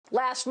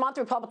Last month,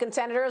 Republican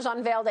senators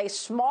unveiled a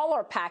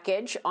smaller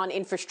package on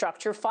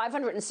infrastructure,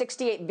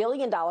 $568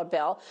 billion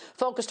bill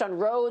focused on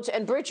roads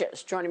and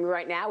bridges. Joining me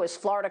right now is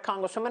Florida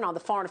Congresswoman on the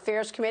Foreign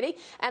Affairs Committee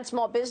and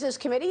Small Business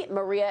Committee,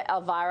 Maria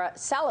Elvira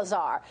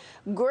Salazar.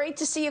 Great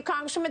to see you,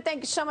 Congresswoman.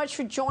 Thank you so much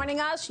for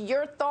joining us.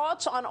 Your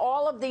thoughts on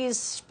all of these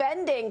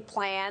spending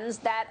plans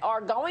that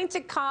are going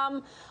to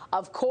come,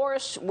 of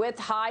course, with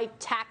high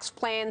tax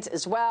plans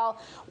as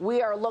well.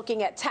 We are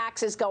looking at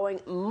taxes going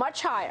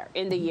much higher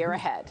in the year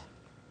ahead.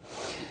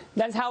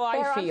 That's how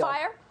I feel. Hair on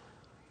fire?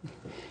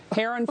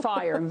 Hair on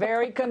fire. I'm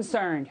very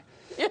concerned.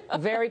 Yeah.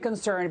 Very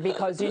concerned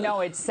because, you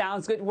know, it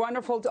sounds good.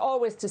 Wonderful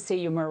always to see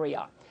you,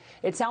 Maria.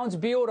 It sounds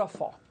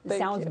beautiful. It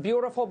sounds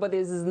beautiful, but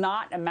this is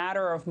not a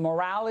matter of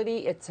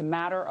morality. It's a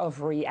matter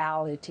of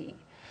reality.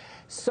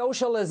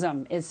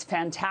 Socialism is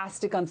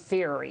fantastic on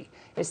theory.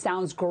 It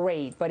sounds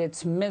great, but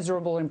it's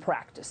miserable in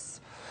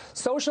practice.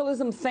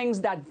 Socialism thinks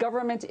that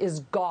government is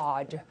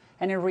God.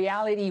 And in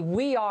reality,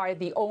 we are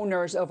the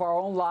owners of our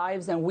own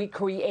lives, and we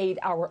create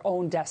our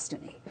own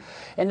destiny.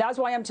 And that's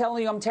why I'm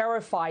telling you I'm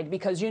terrified,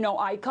 because, you know,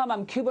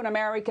 I'm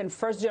Cuban-American,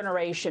 first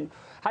generation.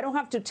 I don't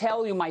have to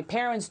tell you, my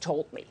parents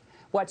told me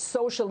what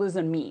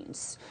socialism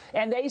means.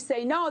 And they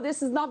say, no,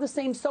 this is not the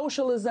same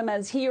socialism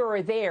as here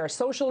or there.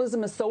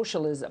 Socialism is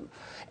socialism.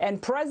 And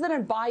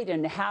President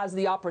Biden has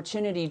the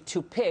opportunity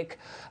to pick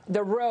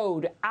the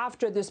road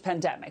after this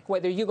pandemic,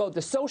 whether you go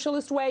the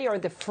socialist way or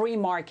the free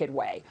market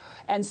way.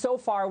 And so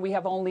far, we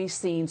have only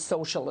seen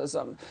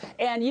socialism.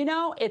 And, you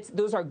know,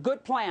 those are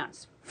good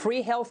plans.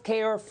 Free health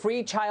care,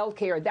 free child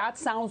care. That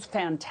sounds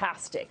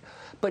fantastic.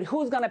 But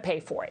who's going to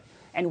pay for it?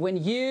 And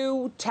when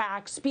you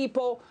tax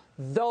people,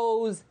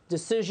 those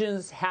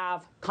decisions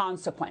have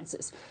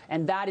consequences.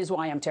 And that is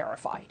why I'm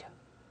terrified.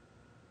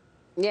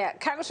 Yeah,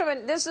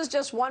 Congresswoman, this is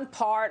just one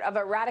part of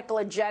a radical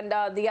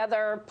agenda. The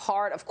other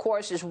part, of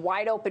course, is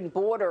wide open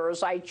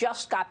borders. I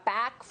just got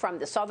back from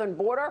the southern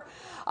border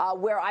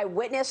where I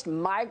witnessed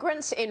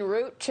migrants en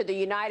route to the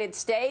United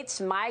States,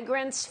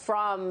 migrants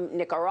from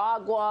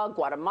Nicaragua,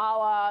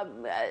 Guatemala,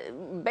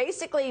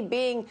 basically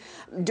being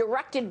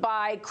directed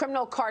by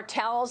criminal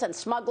cartels and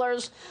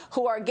smugglers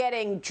who are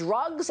getting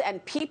drugs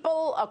and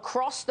people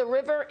across the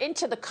river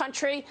into the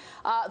country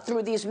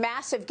through these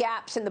massive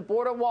gaps in the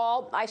border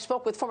wall. I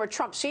spoke with former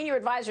Trump senior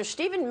advisor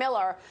Stephen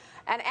Miller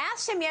and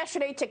asked him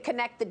yesterday to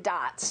connect the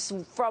dots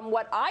from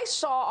what I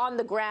saw on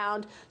the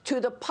ground to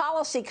the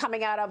policy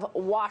coming out of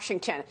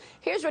Washington.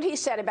 Here's what he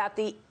said about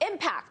the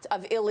impact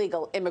of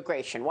illegal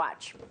immigration.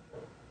 Watch.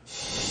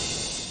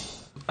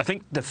 I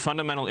think the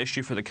fundamental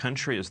issue for the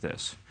country is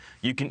this.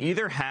 You can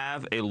either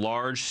have a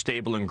large,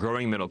 stable, and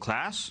growing middle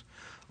class,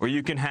 or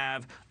you can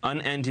have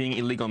unending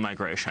illegal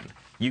migration.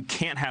 You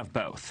can't have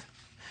both.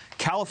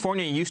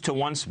 California used to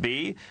once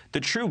be the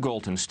true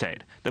Golden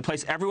State, the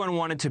place everyone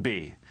wanted to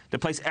be, the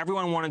place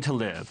everyone wanted to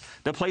live,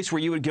 the place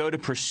where you would go to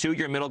pursue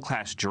your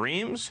middle-class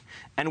dreams,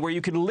 and where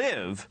you could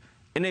live,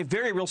 in a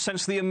very real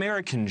sense, the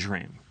American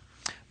dream.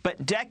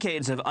 But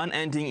decades of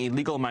unending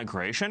illegal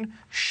migration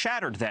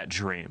shattered that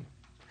dream.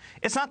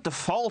 It's not the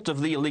fault of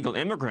the illegal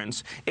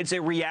immigrants. It's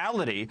a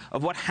reality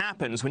of what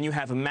happens when you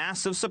have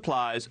massive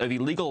supplies of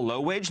illegal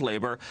low-wage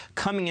labor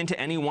coming into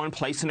any one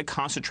place in a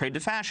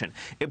concentrated fashion.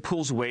 It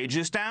pulls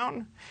wages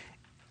down.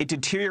 It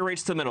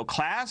deteriorates the middle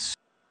class.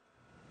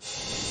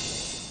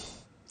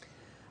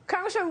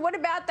 Congressman, what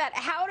about that?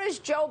 How does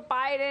Joe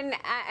Biden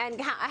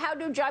and how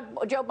do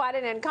Joe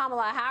Biden and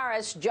Kamala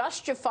Harris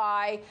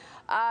justify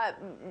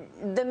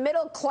the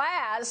middle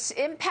class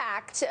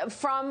impact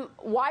from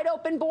wide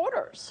open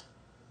borders?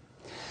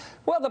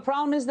 Well, the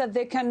problem is that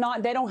they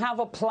don't have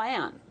a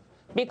plan,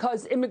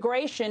 because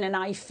immigration, and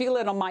I feel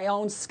it on my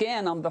own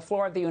skin on the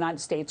floor of the United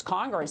States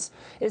Congress,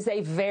 is a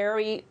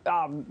very,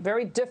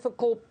 very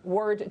difficult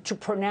word to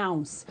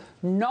pronounce.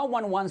 No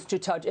one wants to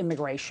touch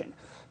immigration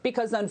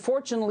because,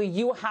 unfortunately,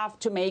 you have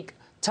to make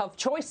tough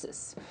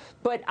choices.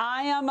 But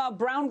I am a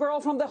brown girl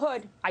from the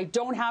hood. I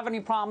don't have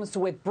any problems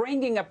with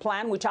bringing a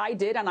plan, which I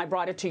did, and I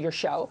brought it to your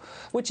show,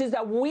 which is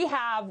that we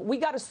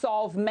got to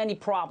solve many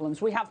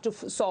problems. We have to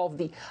solve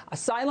the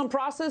asylum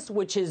process,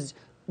 which is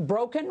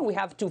broken. We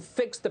have to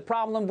fix the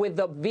problem with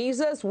the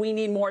visas. We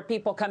need more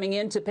people coming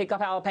in to pick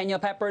up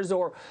jalapeno peppers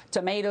or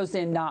tomatoes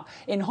in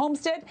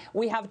Homestead.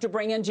 We have to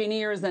bring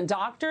engineers and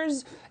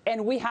doctors,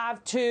 and we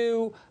have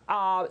to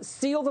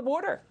seal the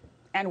border.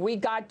 And we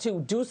got to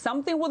do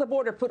something with the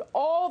border, put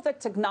all the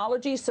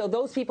technology so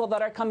those people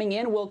that are coming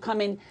in will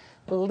come in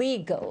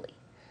legally.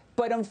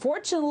 But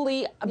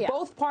unfortunately,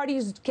 both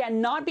parties have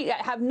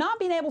not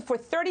been able for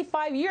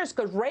 35 years,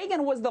 because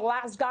Reagan was the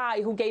last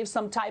guy who gave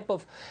some type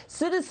of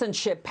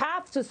citizenship,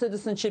 path to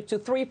citizenship to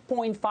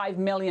 3.5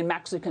 million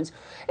Mexicans.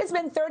 It's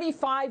been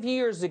 35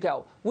 years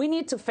ago. We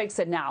need to fix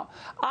it now.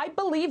 I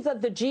believe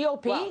that the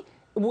GOP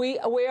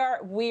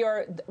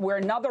We're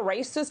another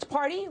racist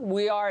party.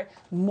 We are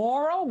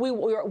moral.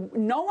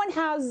 No one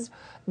has.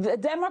 The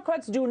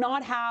Democrats do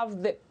not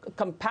have the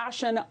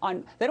compassion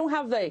on. They don't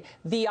have the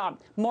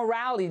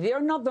morality.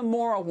 They're not the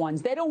moral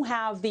ones. They don't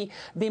have the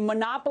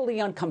monopoly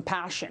on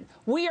compassion.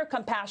 We are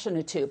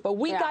compassionate too, but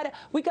we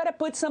gotta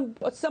put some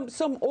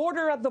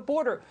order at the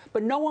border.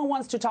 But no one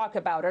wants to talk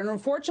about it. And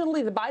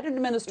unfortunately, the Biden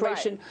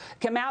administration,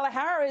 Kamala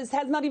Harris,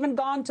 has not even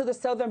gone to the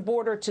southern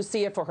border to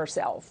see it for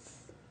herself.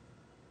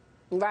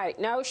 Right.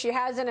 No, she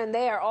hasn't, and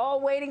they are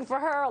all waiting for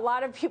her. A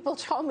lot of people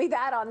told me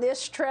that on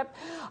this trip.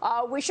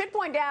 We should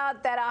point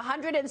out that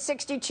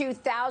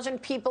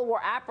 162,000 people were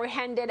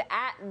apprehended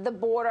at the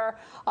border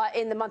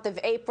in the month of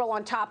April,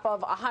 on top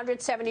of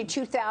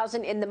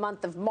 172,000 in the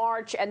month of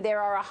March, and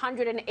there are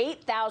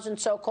 108,000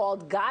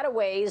 so-called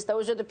gotaways.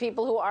 Those are the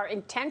people who are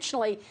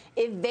intentionally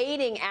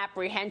evading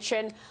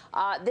apprehension.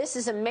 This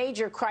is a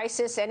major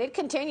crisis, and it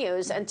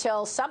continues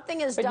until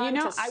something is done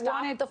to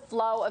stop the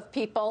flow of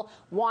people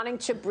wanting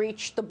to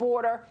breach the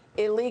border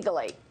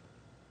illegally.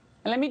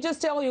 And let me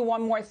just tell you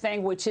one more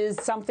thing, which is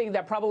something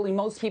that probably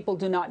most people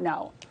do not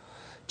know.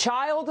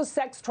 Child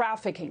sex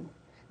trafficking.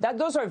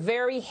 Those are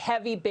very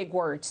heavy, big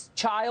words.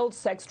 Child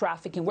sex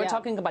trafficking. We're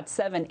talking about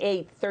 7,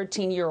 8,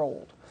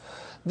 13-year-old.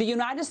 The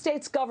United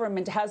States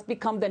government has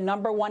become the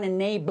 #1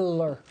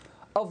 enabler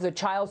of the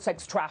child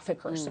sex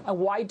traffickers. And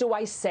why do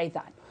I say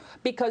that?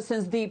 Because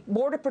since the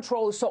Border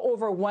Patrol is so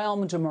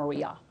overwhelmed,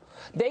 Maria,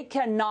 they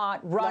cannot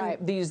run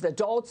these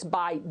adults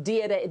by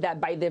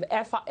by the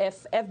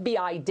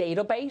FBI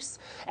database,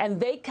 and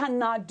they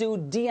cannot do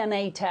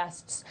DNA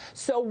tests.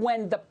 So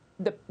when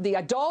the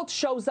adult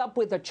shows up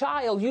with a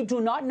child, you do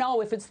not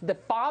know if it's the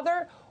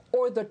father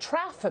or the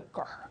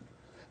trafficker.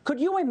 Could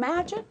you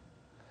imagine?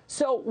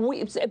 So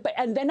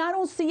and then I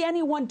don't see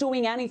anyone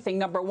doing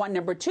anything, #1.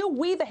 #2,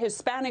 we, the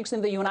Hispanics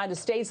in the United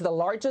States, the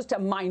largest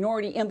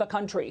minority in the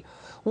country,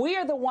 we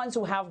are the ones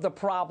who have the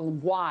problem.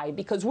 Why?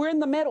 Because we're in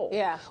the middle.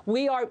 Yeah.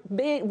 We are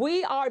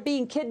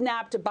being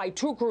kidnapped by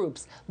two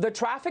groups, the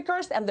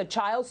traffickers and the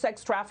child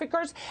sex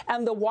traffickers,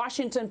 and the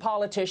Washington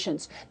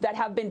politicians that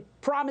have been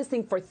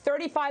promising for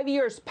 35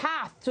 years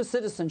path to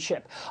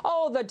citizenship.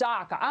 Oh, the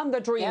DACA and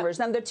the Dreamers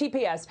and the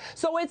TPS.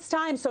 So it's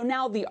time. So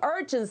now the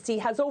urgency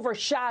has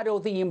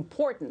overshadowed the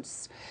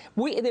importance.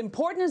 The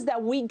importance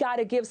that we got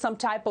to give some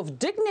type of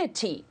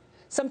dignity,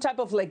 some type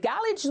of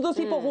legality to those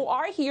people who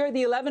are here,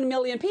 the 11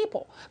 million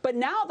people. But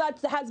now that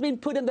has been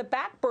put in the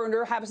back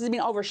burner, has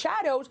been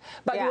overshadowed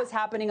by what's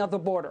happening at the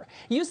border.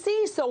 You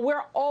see, so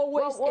we're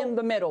always in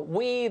the middle,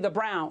 we, the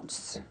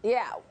Browns.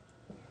 Yeah.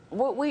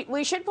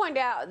 We should point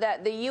out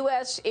that the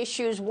U.S.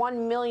 issues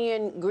 1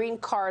 million green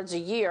cards a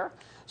year.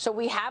 So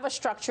we have a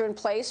structure in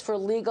place for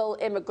legal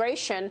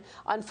immigration.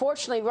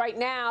 Unfortunately, right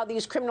now,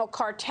 these criminal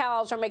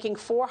cartels are making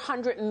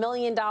 $400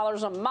 million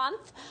a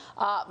month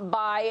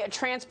by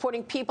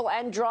transporting people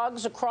and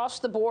drugs across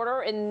the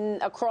border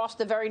across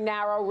the very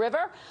narrow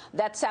river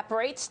that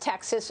separates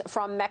Texas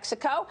from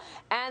Mexico.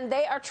 And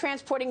they are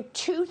transporting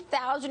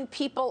 2,000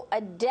 people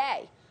a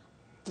day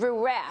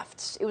through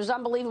rafts. It was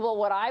unbelievable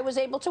what I was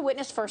able to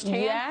witness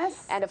firsthand.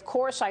 Yes. And of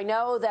course, I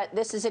know that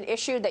this is an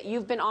issue that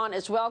you've been on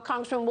as well,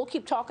 Congressman. We'll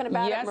keep talking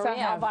about it.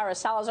 Maria Elvira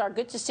Salazar,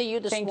 good to see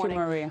you this morning. Thank you,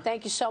 Maria.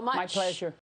 Thank you so much. My pleasure.